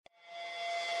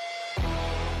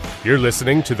You're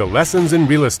listening to the Lessons in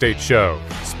Real Estate Show,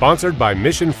 sponsored by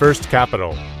Mission First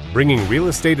Capital, bringing real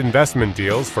estate investment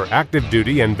deals for active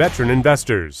duty and veteran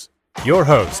investors. Your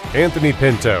host, Anthony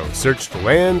Pinto, searched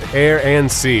land, air,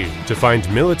 and sea to find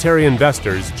military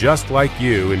investors just like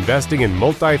you investing in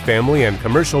multifamily and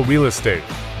commercial real estate,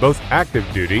 both active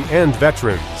duty and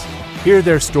veterans. Hear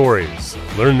their stories,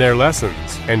 learn their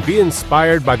lessons, and be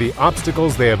inspired by the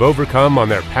obstacles they have overcome on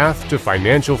their path to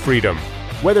financial freedom.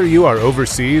 Whether you are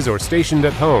overseas or stationed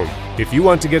at home, if you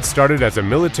want to get started as a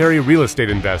military real estate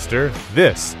investor,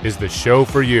 this is the show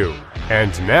for you.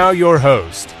 And now your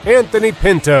host, Anthony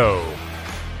Pinto.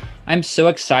 I'm so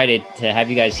excited to have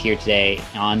you guys here today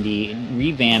on the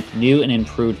revamped, new and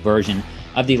improved version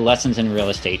of the Lessons in Real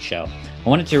Estate Show. I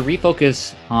wanted to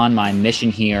refocus on my mission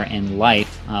here in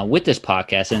life with this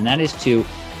podcast, and that is to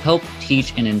help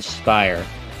teach and inspire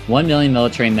 1 million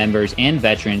military members and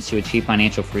veterans to achieve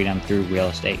financial freedom through real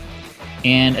estate.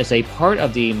 And as a part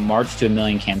of the March to a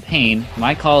Million campaign,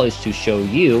 my call is to show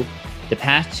you the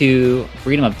path to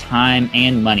freedom of time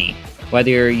and money,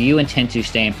 whether you intend to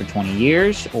stay in for 20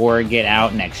 years or get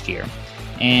out next year.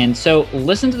 And so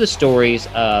listen to the stories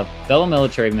of fellow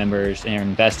military members and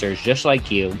investors just like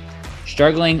you,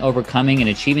 struggling, overcoming, and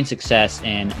achieving success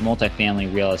in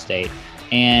multifamily real estate,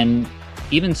 and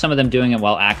even some of them doing it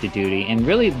while active duty, and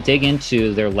really dig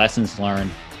into their lessons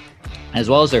learned as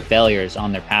well as their failures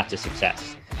on their path to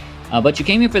success. But you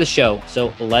came here for the show,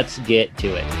 so let's get to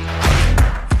it.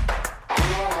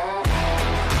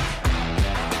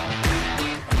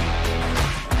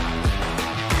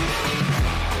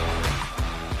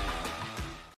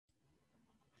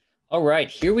 All right,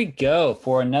 here we go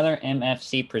for another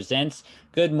MFC Presents.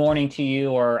 Good morning to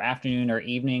you, or afternoon, or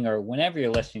evening, or whenever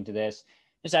you're listening to this.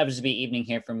 This happens to be evening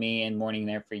here for me and morning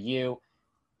there for you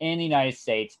in the United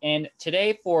States. And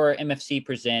today for MFC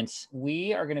Presents,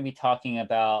 we are going to be talking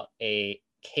about a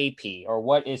KP, or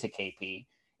what is a KP.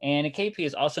 And a KP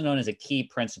is also known as a key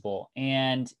principle.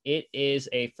 And it is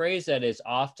a phrase that is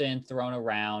often thrown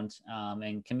around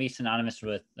and can be synonymous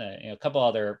with a couple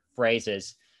other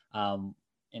phrases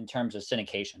in terms of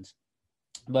syndications.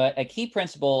 But a key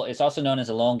principle is also known as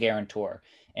a loan guarantor.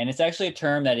 And it's actually a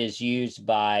term that is used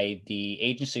by the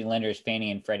agency lenders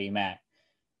Fannie and Freddie Mac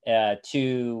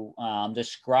to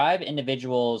describe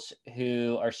individuals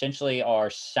who are essentially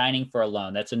signing for a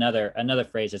loan. That's another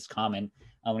phrase that's common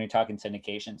when you're talking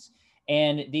syndications.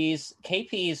 And these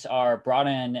KPs are brought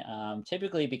in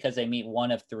typically because they meet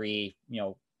one of three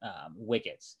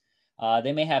wickets.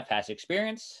 They may have past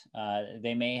experience.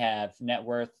 They may have net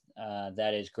worth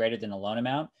that is greater than the loan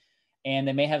amount, and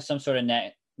they may have some sort of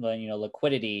net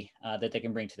liquidity that they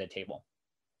can bring to the table.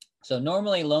 So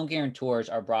normally loan guarantors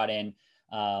are brought in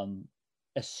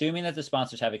assuming that the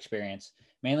sponsors have experience,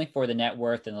 mainly for the net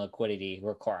worth and the liquidity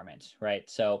requirements, right?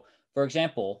 So for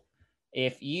example,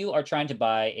 if you are trying to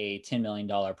buy a $10 million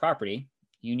property,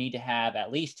 you need to have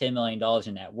at least $10 million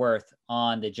in net worth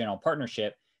on the general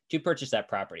partnership to purchase that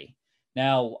property.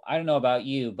 Now, I don't know about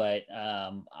you, but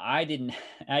I didn't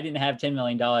have $10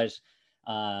 million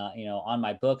on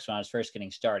my books when I was first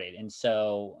getting started. And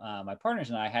so my partners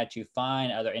and I had to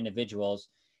find other individuals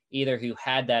either who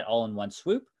had that all in one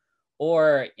swoop,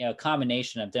 or a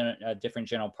combination of different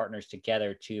general partners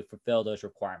together to fulfill those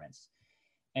requirements.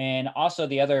 And also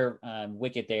the other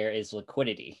wicket there is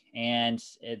liquidity. And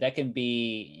that can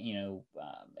be,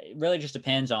 it really just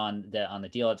depends on the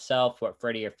deal itself, what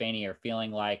Freddie or Fannie are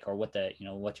feeling like, or what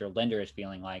what your lender is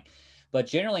feeling like. But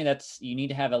generally you need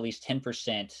to have at least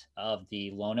 10% of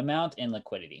the loan amount in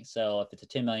liquidity. So if it's a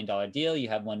 $10 million deal, you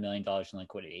have $1 million in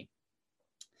liquidity.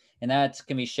 And that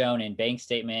can be shown in bank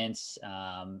statements.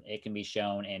 It can be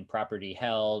shown in property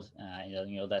held,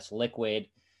 that's liquid.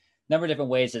 Number of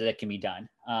different ways that it can be done.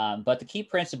 But the key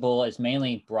principle is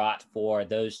mainly brought for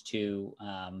those two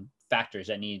factors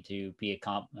that need to be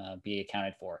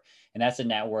accounted for. And that's the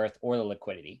net worth or the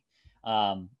liquidity.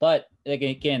 But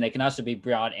again, they can also be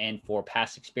brought in for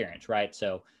past experience, right?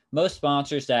 So most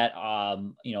sponsors that,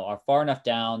 are far enough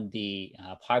down the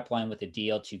pipeline with the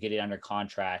deal to get it under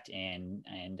contract and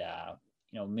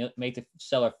make the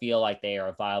seller feel like they are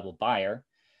a viable buyer,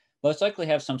 most likely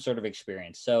have some sort of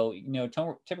experience. So,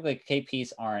 typically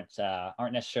KPs aren't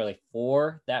necessarily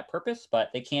for that purpose, but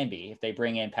they can be if they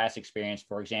bring in past experience.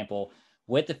 For example,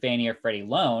 with the Fannie or Freddie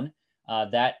loan,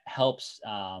 that helps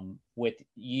with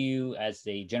you as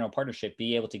the general partnership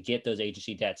be able to get those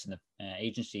agency debts and the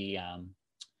agency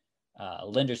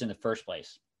lenders in the first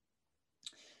place.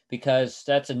 Because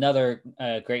that's another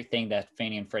great thing that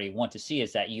Fannie and Freddie want to see,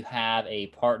 is that you have a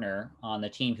partner on the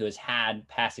team who has had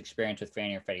past experience with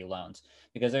Fannie or Freddie loans.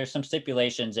 Because there's some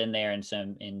stipulations in there and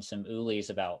some ULIs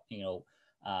about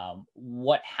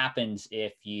what happens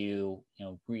if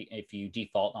if you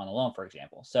default on a loan, for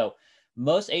example. So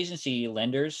most agency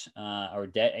lenders or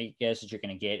debt, I guess, that you're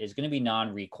going to get is going to be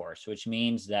non-recourse, which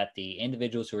means that the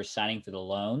individuals who are signing for the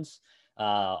loans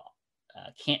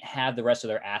can't have the rest of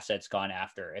their assets gone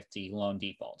after if the loan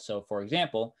defaults. So, for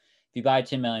example, if you buy a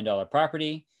 $10 million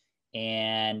property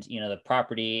and the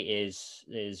property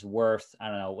is worth, I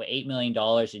don't know, $8 million,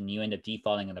 and you end up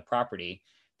defaulting on the property,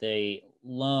 the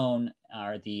loan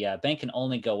or the bank can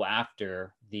only go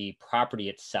after the property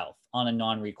itself on a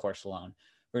non-recourse loan.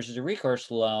 Versus a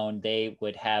recourse loan, they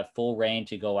would have full reign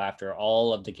to go after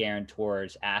all of the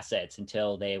guarantor's assets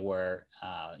until they were,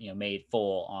 made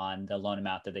full on the loan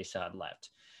amount that they still had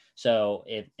left. So,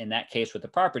 if in that case with the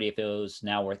property, if it was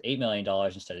now worth $8 million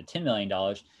instead of $10 million,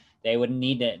 they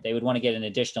would want to get an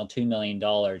additional $2 million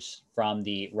from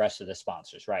the rest of the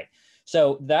sponsors, right?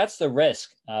 So that's the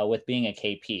risk with being a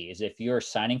KP, is if you're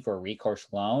signing for a recourse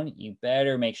loan, you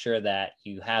better make sure that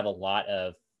you have a lot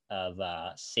of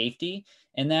safety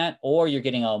in that, or you're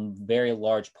getting a very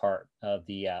large part of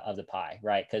the pie,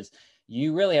 right? Because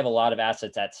you really have a lot of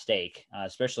assets at stake,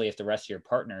 especially if the rest of your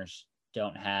partners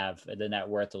don't have the net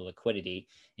worth or liquidity,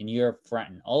 and you're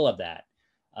fronting all of that.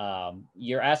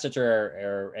 Your assets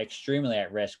are extremely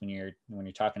at risk when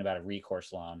you're talking about a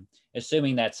recourse loan,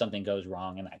 assuming that something goes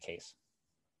wrong in that case.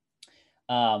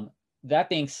 That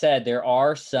being said, there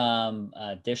are some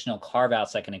additional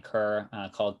carve-outs that can occur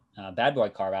called bad boy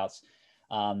carve-outs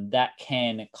that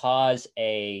can cause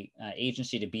a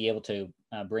agency to be able to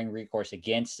bring recourse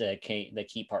against the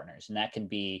key partners. And that can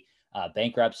be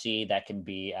bankruptcy, that can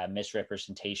be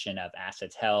misrepresentation of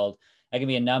assets held. That can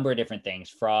be a number of different things,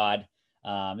 fraud.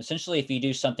 Essentially, if you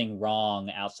do something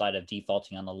wrong outside of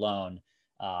defaulting on the loan,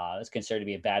 it's considered to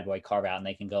be a bad boy carve out, and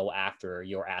they can go after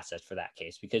your assets for that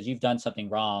case because you've done something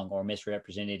wrong or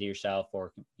misrepresented yourself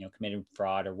or committed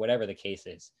fraud or whatever the case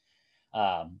is.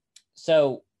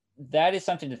 So that is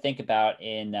something to think about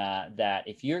in that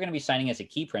if you're going to be signing as a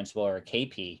key principal or a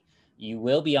KP, you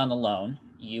will be on the loan,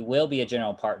 you will be a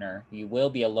general partner, you will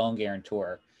be a loan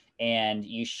guarantor, and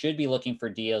you should be looking for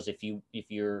deals if you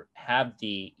have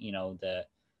the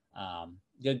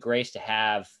good grace to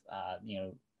have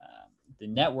the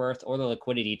net worth or the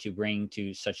liquidity to bring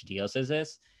to such deals as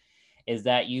this, is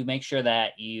that you make sure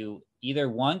that you either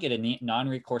one, get a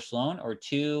non-recourse loan, or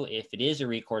two, if it is a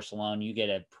recourse loan, you get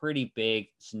a pretty big,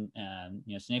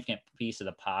 significant piece of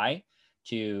the pie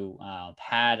to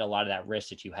pad a lot of that risk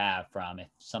that you have from if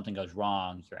something goes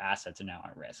wrong, your assets are now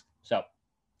at risk. So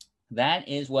that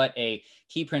is what a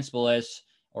key principal is,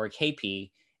 or a KP.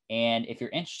 And if you're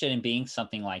interested in being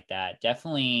something like that,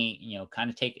 definitely, kind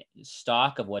of take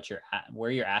stock of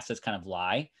where your assets kind of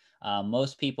lie.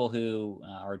 Most people who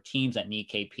are teams that need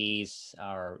KPs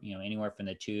are, anywhere from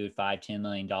the $2, $5, $10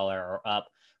 million or up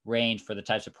range for the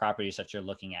types of properties that you're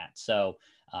looking at. So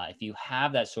if you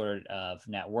have that sort of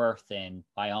net worth, then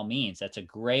by all means, that's a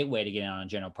great way to get in on a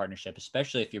general partnership,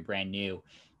 especially if you're brand new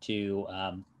to,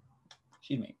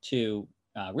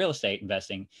 real estate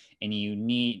investing, and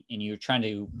you're trying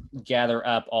to gather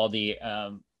up all the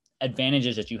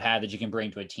advantages that you have that you can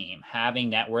bring to a team. Having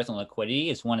net worth and liquidity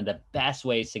is one of the best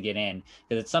ways to get in,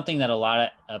 because it's something that a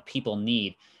lot of people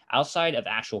need outside of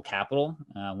actual capital.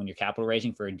 When you're capital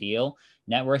raising for a deal,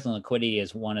 net worth and liquidity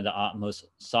is one of the most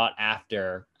sought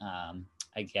after,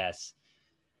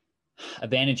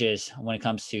 advantages when it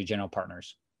comes to general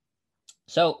partners.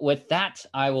 So with that,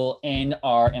 I will end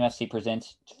our MFC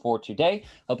Presents for today.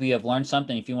 Hope you have learned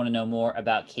something. If you want to know more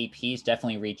about KPs,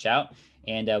 definitely reach out,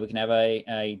 and we can have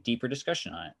a deeper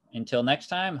discussion on it. Until next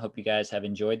time, hope you guys have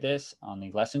enjoyed this on the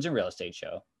Lessons in Real Estate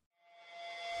show.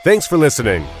 Thanks for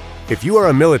listening. If you are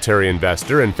a military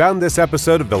investor and found this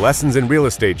episode of the Lessons in Real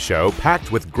Estate show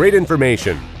packed with great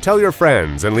information, tell your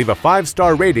friends and leave a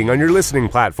 5-star rating on your listening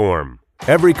platform.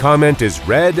 Every comment is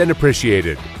read and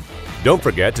appreciated. Don't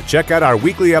forget to check out our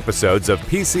weekly episodes of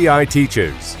PCI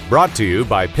Teaches, brought to you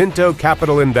by Pinto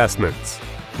Capital Investments.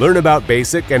 Learn about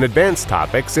basic and advanced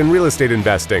topics in real estate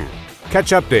investing.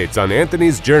 Catch updates on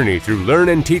Anthony's journey through Learn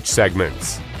and Teach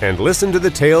segments. And listen to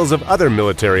the tales of other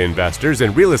military investors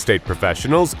and real estate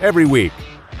professionals every week.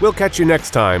 We'll catch you next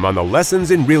time on the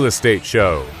Lessons in Real Estate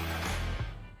show.